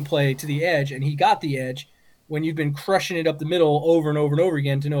a running play to the edge and he got the edge, when you've been crushing it up the middle over and over and over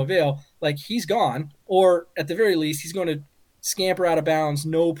again to no avail, like he's gone, or at the very least he's going to scamper out of bounds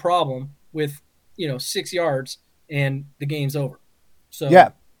no problem with 6 yards and the game's over. So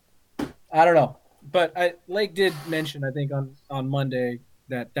I don't know, but Lake did mention, I think on Monday,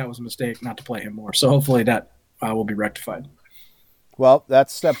 that was a mistake not to play him more. So hopefully that will be rectified. Well,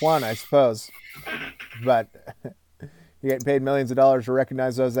 that's step 1, I suppose. But you're getting paid millions of dollars to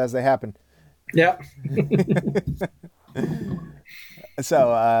recognize those as they happen. Yeah.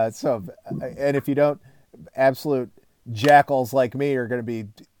 So, and if you don't absolute jackals like me are going to be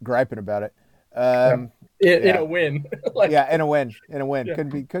griping about it. In a win. In a win. Yeah.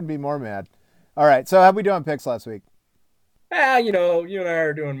 Couldn't be more mad. All right. So how we doing picks last week? You and I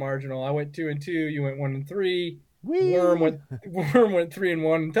are doing marginal. I went 2-2. You went 1-3. Worm went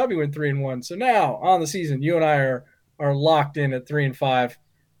 3-1. And Tubby went 3-1. So now on the season, you and I are locked in at 3-5.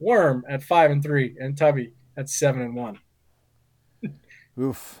 Worm at 5-3, and Tubby at 7-1.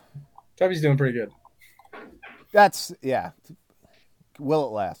 Oof. Tubby's doing pretty good. That's Will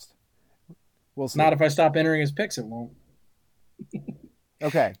it last? We'll see. Not if I stop entering his picks, it won't.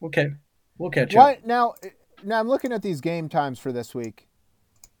 Okay. Okay. We'll catch up. Now I'm looking at these game times for this week.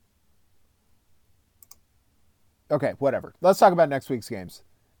 Okay, whatever. Let's talk about next week's games.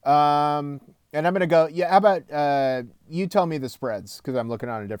 And I'm going to go. Yeah, how about you tell me the spreads because I'm looking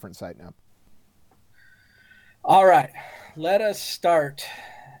on a different site now. All right. Let us start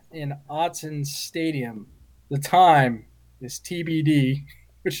in Autzen Stadium. The time is TBD,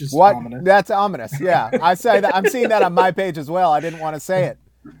 which is ominous. That's ominous. Yeah, I say that. I'm seeing that on my page as well. I didn't want to say it.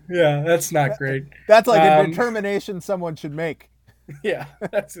 Yeah, that's not great. That's like a determination someone should make. Yeah,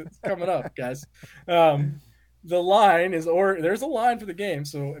 it's coming up, guys. The line is there's a line for the game,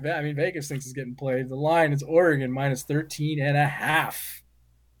 so I mean Vegas thinks it's getting played. The line is Oregon minus 13.5.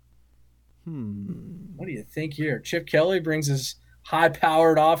 What do you think here? Chip Kelly brings his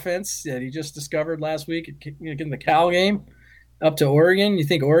high-powered offense that he just discovered last week in the Cal game up to Oregon. You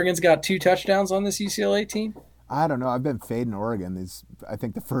think Oregon's got 2 touchdowns on this UCLA team? I don't know. I've been fading Oregon I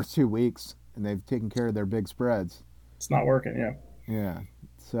think the first 2 weeks, and they've taken care of their big spreads. It's not working, yeah. Yeah.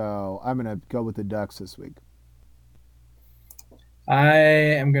 So I'm going to go with the Ducks this week. I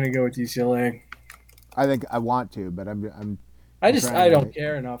am going to go with UCLA. I think I want to, but I don't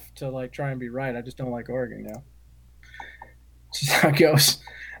care enough to try and be right. I just don't like Oregon now. That's just how it goes.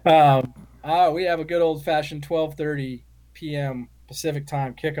 We have a good old-fashioned 12:30 p.m. Pacific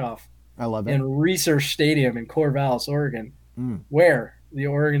time kickoff. I love it. In Research Stadium in Corvallis, Oregon, where the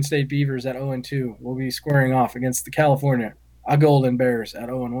Oregon State Beavers at 0-2 will be squaring off against the California Golden Bears at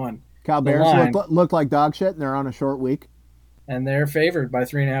 0-1. Cal Bears look like dog shit, and they're on a short week. And they're favored by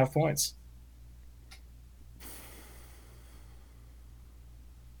 3.5 points.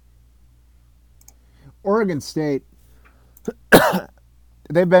 Oregon State,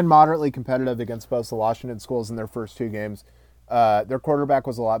 they've been moderately competitive against both the Washington schools in their first 2 games. Their quarterback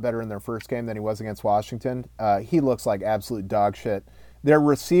was a lot better in their first game than he was against Washington. He looks like absolute dog shit. Their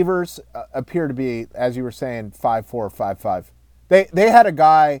receivers appear to be, as you were saying, 5'4", 5'5". They had a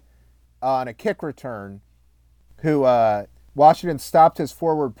guy on a kick return who Washington stopped his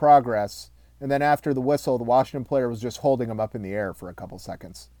forward progress, and then after the whistle, the Washington player was just holding him up in the air for a couple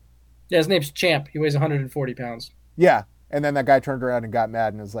seconds. Yeah, his name's Champ. He weighs 140 pounds. Yeah, and then that guy turned around and got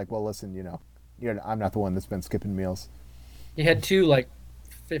mad and was like, well, listen, I'm not the one that's been skipping meals. He had 2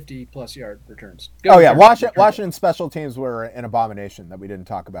 50-plus yard returns. Washington special teams were an abomination that we didn't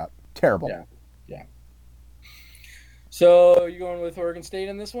talk about. Terrible. Yeah. So you going with Oregon State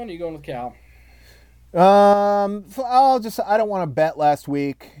in this one, or you going with Cal? I don't want to bet last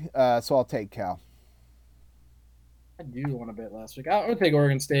week, so I'll take Cal. I do want to bet last week. I'm gonna take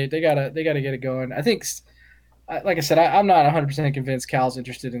Oregon State. They gotta get it going. I think, like I said, I'm not 100% convinced Cal's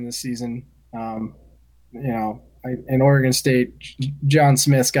interested in this season. In Oregon State, John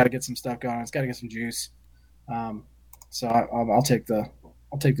Smith's got to get some stuff going. It's got to get some juice. So I'll take the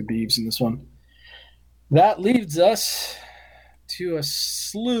Beavs in this one. That leads us to a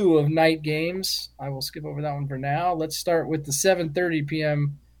slew of night games. I will skip over that one for now. Let's start with the 7:30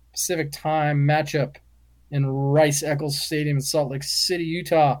 p.m. Pacific time matchup in Rice-Eccles Stadium in Salt Lake City,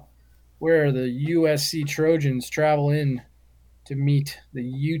 Utah, where the USC Trojans travel in to meet the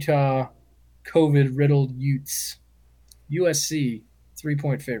Utah COVID-riddled Utes. USC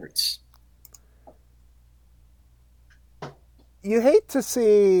 3-point favorites. You hate to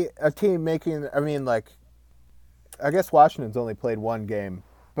see a team making. I guess Washington's only played 1 game,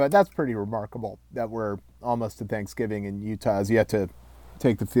 but that's pretty remarkable that we're almost to Thanksgiving and Utah has yet to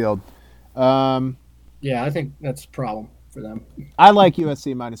take the field. Yeah, I think that's a problem for them. I like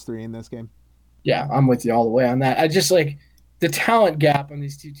USC -3 in this game. Yeah, I'm with you all the way on that. I just the talent gap on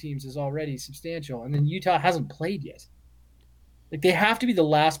these 2 teams is already substantial, and then Utah hasn't played yet. They have to be the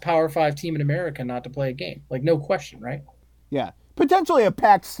last Power 5 team in America not to play a game. No question, right? Yeah. Potentially a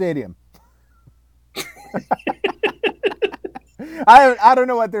packed stadium. I don't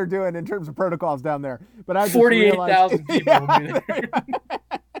know what they're doing in terms of protocols down there, but I just 48,000 people will be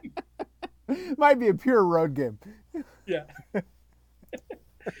there. Might be a pure road game. Yeah.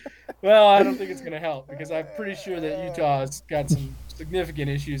 Well, I don't think it's going to help because I'm pretty sure that Utah's got some significant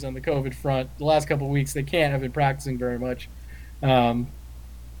issues on the COVID front. The last couple of weeks, they can't have been practicing very much. And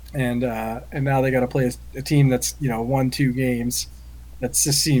now they got to play a team that's, 1-2 games. That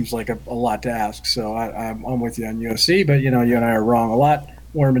just seems like a lot to ask. So I'm with you on USC, but you and I are wrong a lot.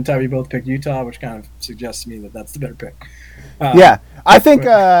 Warren and Tubby both picked Utah, which kind of suggests to me that that's the better pick. I think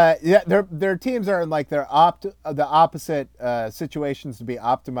their teams are in like the opposite situations to be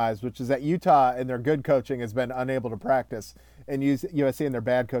optimized, which is that Utah and their good coaching has been unable to practice, and USC and their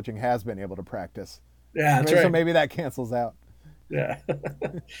bad coaching has been able to practice. Yeah, that's right. So maybe that cancels out. Yeah.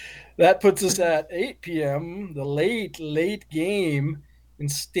 That puts us at 8 p.m., the late game in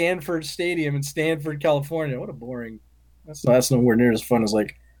Stanford Stadium in Stanford, California. What a boring. That's nowhere near as fun as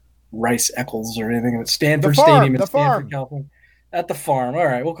like Rice Eccles or anything. At Stanford Stadium in Stanford, California. At the Farm. All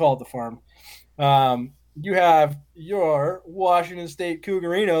right, we'll call it the Farm. You have your Washington State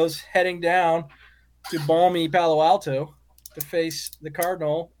Cougarinos heading down to balmy Palo Alto to face the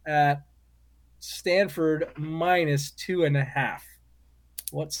Cardinal at Stanford -2.5.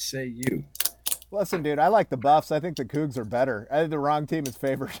 What say you? Listen, dude, I like the Buffs. I think the Cougs are better. I think the wrong team is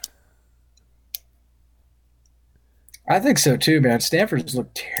favored. I think so too, man. Stanford's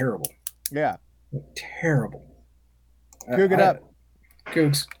looked terrible. Yeah. Terrible. Coug it up.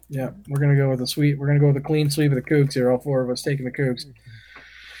 Cougs. Yeah. We're gonna go with a clean sweep of the Cougs here. All four of us taking the Cougs.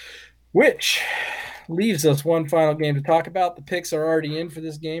 Which leaves us one final game to talk about. The picks are already in for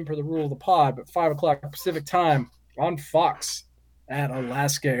this game per the rule of the pod, but 5 o'clock Pacific time on Fox at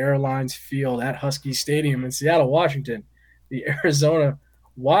Alaska Airlines Field at Husky Stadium in Seattle, Washington. The Arizona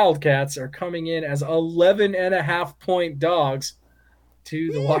Wildcats are coming in as 11.5-point dogs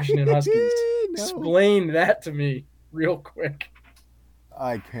to the Washington Huskies. No. Explain that to me real quick.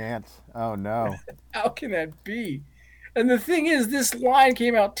 I can't. Oh, no. How can that be? And the thing is, this line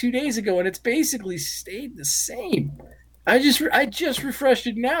came out 2 days ago, and it's basically stayed the same. I just refreshed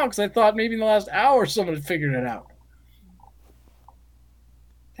it now because I thought maybe in the last hour someone had figured it out.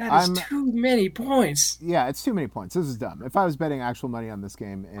 That is too many points. Yeah, it's too many points. This is dumb. If I was betting actual money on this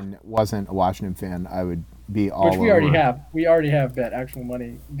game and wasn't a Washington fan, I would be all over. Which we already have. We already have bet actual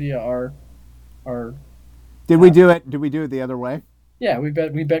money via our. Did we do it? Did we do it the other way? Yeah, we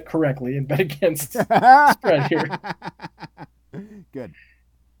bet correctly and bet against spread here. Good.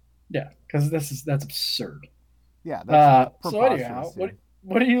 Yeah, because that's absurd. Yeah. That's so anyhow,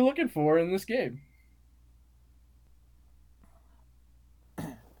 what are you looking for in this game?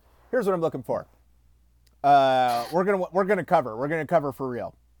 Here's what I'm looking for. We're gonna cover. We're gonna cover for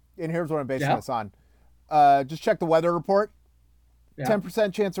real. And here's what I'm basing this on. Just check the weather report.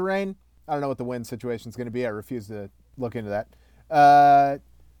 10% chance of rain. I don't know what the wind situation is going to be. I refuse to look into that.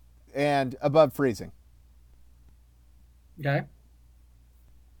 And above freezing. Okay.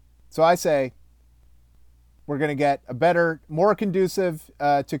 So I say we're going to get a better, more conducive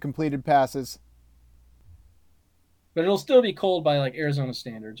to completed passes. But it'll still be cold by like Arizona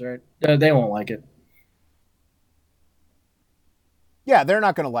standards, right? They won't like it. Yeah, they're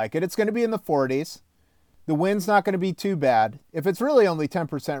not going to like it. It's going to be in the 40s. The wind's not going to be too bad. If it's really only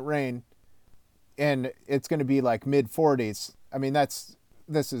 10% rain and it's going to be like mid 40s, I mean, I'm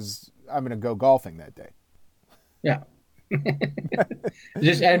going to go golfing that day. Yeah.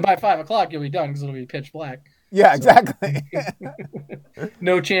 And by 5 o'clock, you'll be done because it'll be pitch black. Yeah, exactly.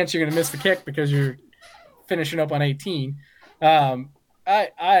 No chance you're going to miss the kick because you're finishing up on 18.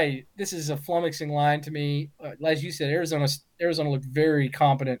 This is a flummoxing line to me. As you said, Arizona looked very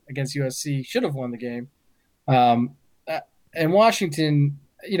competent against USC. Should have won the game. And Washington,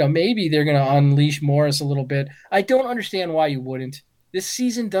 maybe they're going to unleash Morris a little bit. I don't understand why you wouldn't. This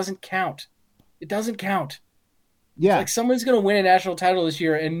season doesn't count. It doesn't count. Yeah. Like someone's going to win a national title this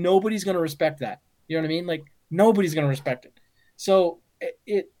year, and nobody's going to respect that. You know what I mean? Like nobody's going to respect it. So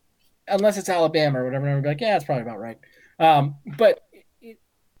it unless it's Alabama or whatever, everybody's like, yeah, that's probably about right. But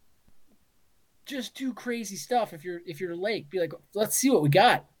just do crazy stuff if you're Lake. Be like, let's see what we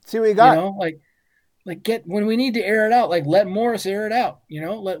got. See what we got. Like get when we need to air it out. Like let Morris air it out.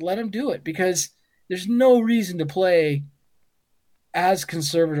 Let him do it because there's no reason to play as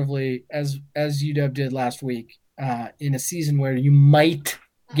conservatively as UW did last week in a season where you might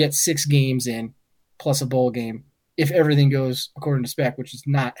get 6 games in plus a bowl game if everything goes according to spec, which is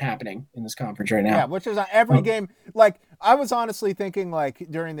not happening in this conference right now. Yeah, which is every game. Like I was honestly thinking, like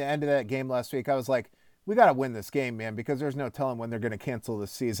during the end of that game last week, I was like, we got to win this game, man, because there's no telling when they're going to cancel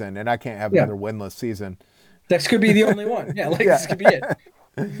this season, and I can't have another winless season. This could be the only one. Yeah, this could be it.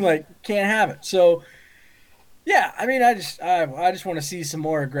 Like, can't have it. So, yeah, I mean, I just want to see some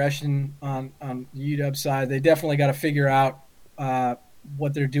more aggression on the UW side. They definitely got to figure out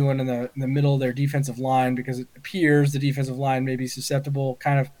what they're doing in the middle of their defensive line, because it appears the defensive line may be susceptible.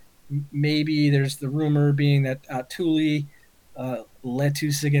 Kind of maybe there's the rumor being that Tuli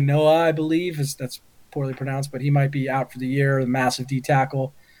Letusiganoa, I believe, that's poorly pronounced, but he might be out for the year. The massive D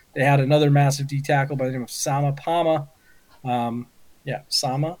tackle. They had another massive D tackle by the name of Sama Pama.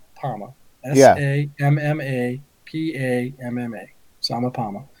 Sama Pama. SAMMAPAMMA. Sama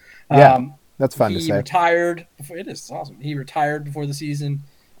Pama. That's fun to say. He retired. It is awesome. He retired before the season,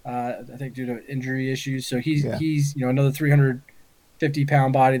 I think due to injury issues. So he's another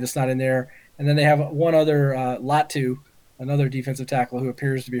 350-pound body that's not in there. And then they have one other Latu, another defensive tackle who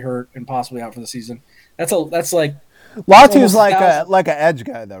appears to be hurt and possibly out for the season. That's like Latu's like an edge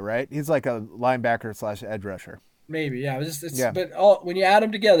guy though, right? He's like a linebacker / edge rusher. Maybe, yeah. But when you add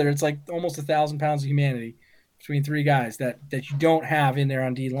them together, it's like almost 1,000 pounds of humanity between three guys that you don't have in there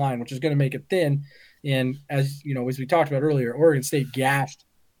on D line, which is going to make it thin. And as you know, as we talked about earlier, Oregon State gashed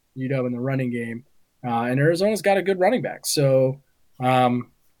UW in the running game, and Arizona's got a good running back. So this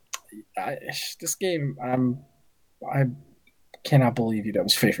game, I cannot believe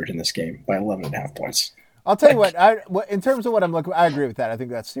UW's favored in this game by 11.5 points. I'll tell you what. In terms of what I'm looking, I agree with that. I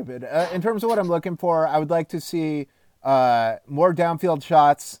think that's stupid. In terms of what I'm looking for, I would like to see more downfield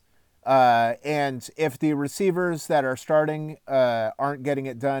shots. And if the receivers that are starting aren't getting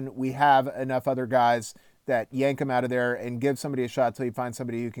it done, we have enough other guys that yank them out of there and give somebody a shot till you find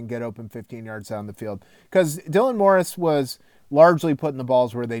somebody who can get open 15 yards down the field. Because Dylan Morris was largely putting the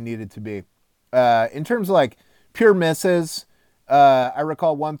balls where they needed to be. In terms of like pure misses, I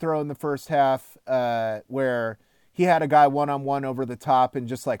recall one throw in the first half where he had a guy one-on-one over the top and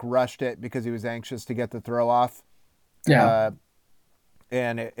just like rushed it because he was anxious to get the throw off. Yeah.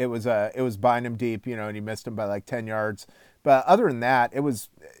 And it was Bynum deep, and he missed him by like 10 yards. But other than that, it was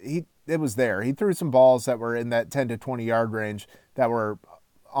there. He threw some balls that were in that 10 to 20 yard range that were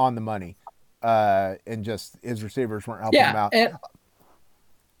on the money. And just his receivers weren't helping him out. And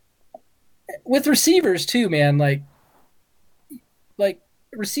with receivers too, man, like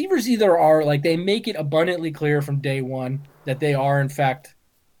receivers either are like, they make it abundantly clear from day one that they are in fact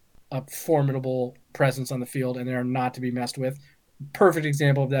a formidable presence on the field and they're not to be messed with. Perfect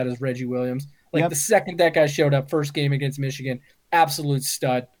example of that is Reggie Williams. Like the second that guy showed up, first game against Michigan, absolute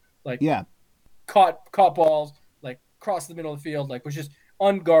stud. Like caught balls, like across the middle of the field, like was just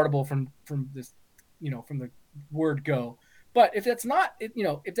unguardable from this, from the word go. But if that's not,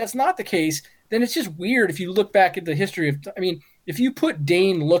 if that's not the case, then it's just weird. If you look back at the history of, if you put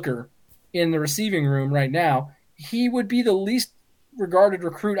Dane Looker in the receiving room right now, he would be the least regarded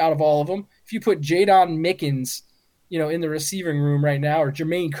recruit out of all of them. If you put Jadon Mickens, in the receiving room right now, or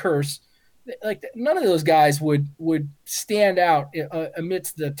Jermaine Kearse, like none of those guys would stand out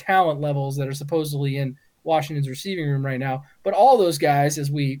amidst the talent levels that are supposedly in Washington's receiving room right now. But all those guys, as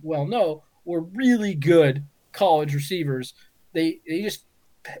we well know, were really good college receivers. They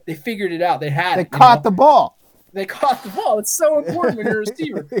figured it out. They caught the ball. They caught the ball. It's so important when you're a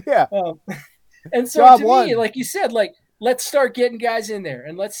receiver. Yeah. And so me, like you said, like, let's start getting guys in there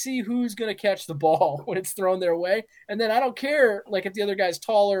and let's see who's going to catch the ball when it's thrown their way. And then I don't care, like, if the other guy's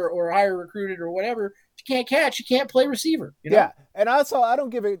taller or higher recruited or whatever. If you can't catch, you can't play receiver. Yeah. And also, I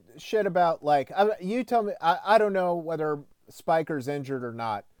don't give a shit about, like, you tell me, I don't know whether Spiker's injured or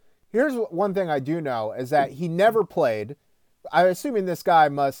not. Here's one thing I do know is that he never played. I'm assuming this guy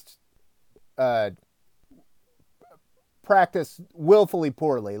must practice willfully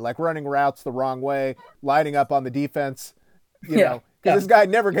poorly, like running routes the wrong way, lining up on the defense, because this guy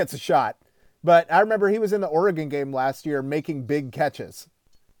never gets a shot. But I remember he was in the Oregon game last year making big catches,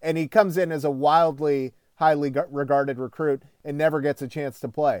 and he comes in as a wildly highly regarded recruit and never gets a chance to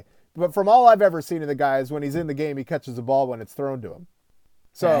play. But from all I've ever seen of the guy is when he's in the game, he catches the ball when it's thrown to him.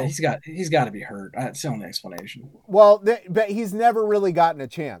 So he's got to be hurt. That's the only explanation. Well, but he's never really gotten a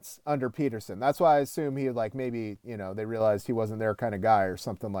chance under Peterson. That's why I assume he maybe they realized he wasn't their kind of guy or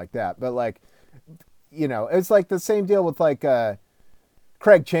something like that. But it's like the same deal with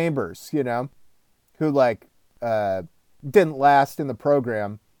Craig Chambers, who didn't last in the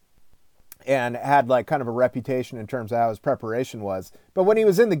program and had kind of a reputation in terms of how his preparation was. But when he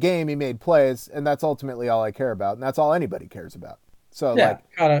was in the game, he made plays, and that's ultimately all I care about, and that's all anybody cares about. So,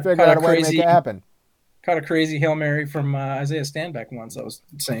 figure out a way to make it happen. Caught a crazy Hail Mary from Isaiah Stanback once. That was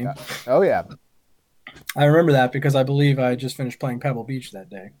insane. Oh, yeah. I remember that because I believe I just finished playing Pebble Beach that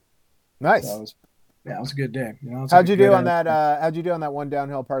day. Nice. So it was a good day. How'd you do on that? How'd you do on that one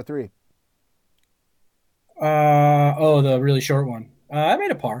downhill par 3? The really short one. I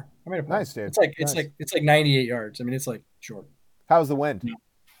made a par. Nice, dude. It's like 98 yards. It's like short. How was the wind?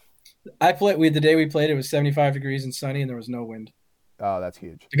 The day we played, it was 75 degrees and sunny, and there was no wind. Oh, that's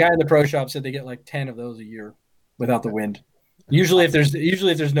huge. The guy in the pro shop said they get like 10 of those a year without the wind. Usually if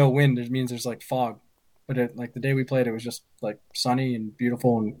there's no wind, it means there's like fog. But like the day we played, it was just like sunny and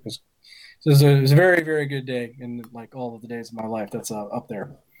beautiful, and it was a very, very good day. And like all of the days of my life, that's up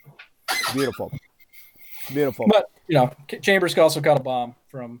there. Beautiful. But Chambers also caught a bomb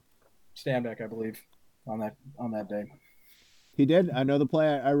from Stanbeck, I believe, on that day. He did. I know the play.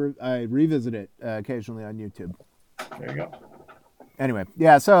 I revisit it occasionally on YouTube. There you go. Anyway,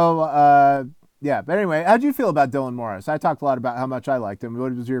 yeah. So but anyway, how'd you feel about Dylan Morris? I talked a lot about how much I liked him.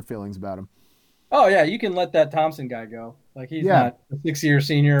 What was your feelings about him? Oh yeah, you can let that Thompson guy go. Like he's not a 6-year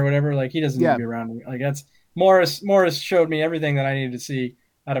senior or whatever. Like he doesn't need to be around. Like that's Morris showed me everything that I needed to see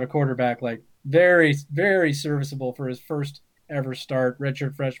out of a quarterback. Like very, very serviceable for his first ever start,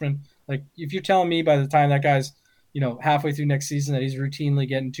 redshirt freshman. Like if you're telling me by the time that guy's, halfway through next season that he's routinely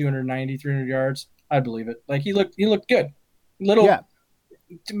getting 290, 300 yards, I'd believe it. Like he looked good. One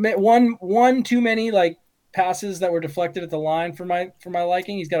too many like passes that were deflected at the line for my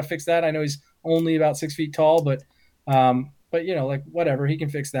liking. He's got to fix that. I know he's only about 6 feet tall, but like whatever, he can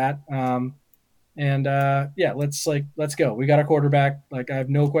fix that. Let's go. We got a quarterback. Like I have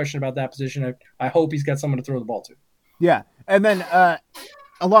no question about that position. I hope he's got someone to throw the ball to. Yeah. And then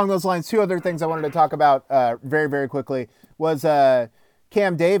along those lines, two other things I wanted to talk about very, very quickly was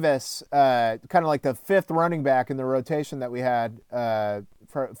Cam Davis, kind of like the fifth running back in the rotation that we had,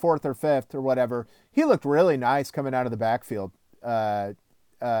 for fourth or fifth or whatever. He looked really nice coming out of the backfield and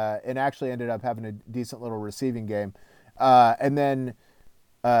actually ended up having a decent little receiving game. So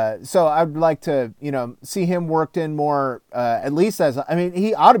I'd like to, see him worked in more, at least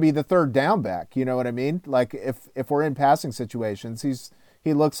he ought to be the third down back. You know what I mean? Like if we're in passing situations,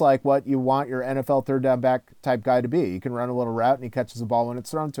 he looks like what you want your NFL third down back type guy to be. He can run a little route and he catches the ball when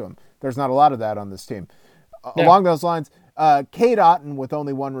it's thrown to him. There's not a lot of that on this team. Yeah. Along those lines, Cade Otton with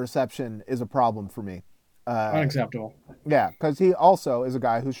only one reception is a problem for me. Unacceptable. Yeah, because he also is a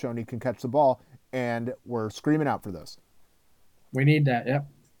guy who's shown he can catch the ball, and we're screaming out for those. We need that, yep.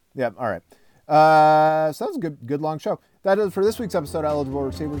 Yep, all right. So that was a good long show. That is for this week's episode of Eligible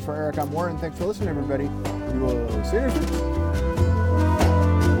Receivers. For Eric, I'm Warren. Thanks for listening, everybody. We will see you next week.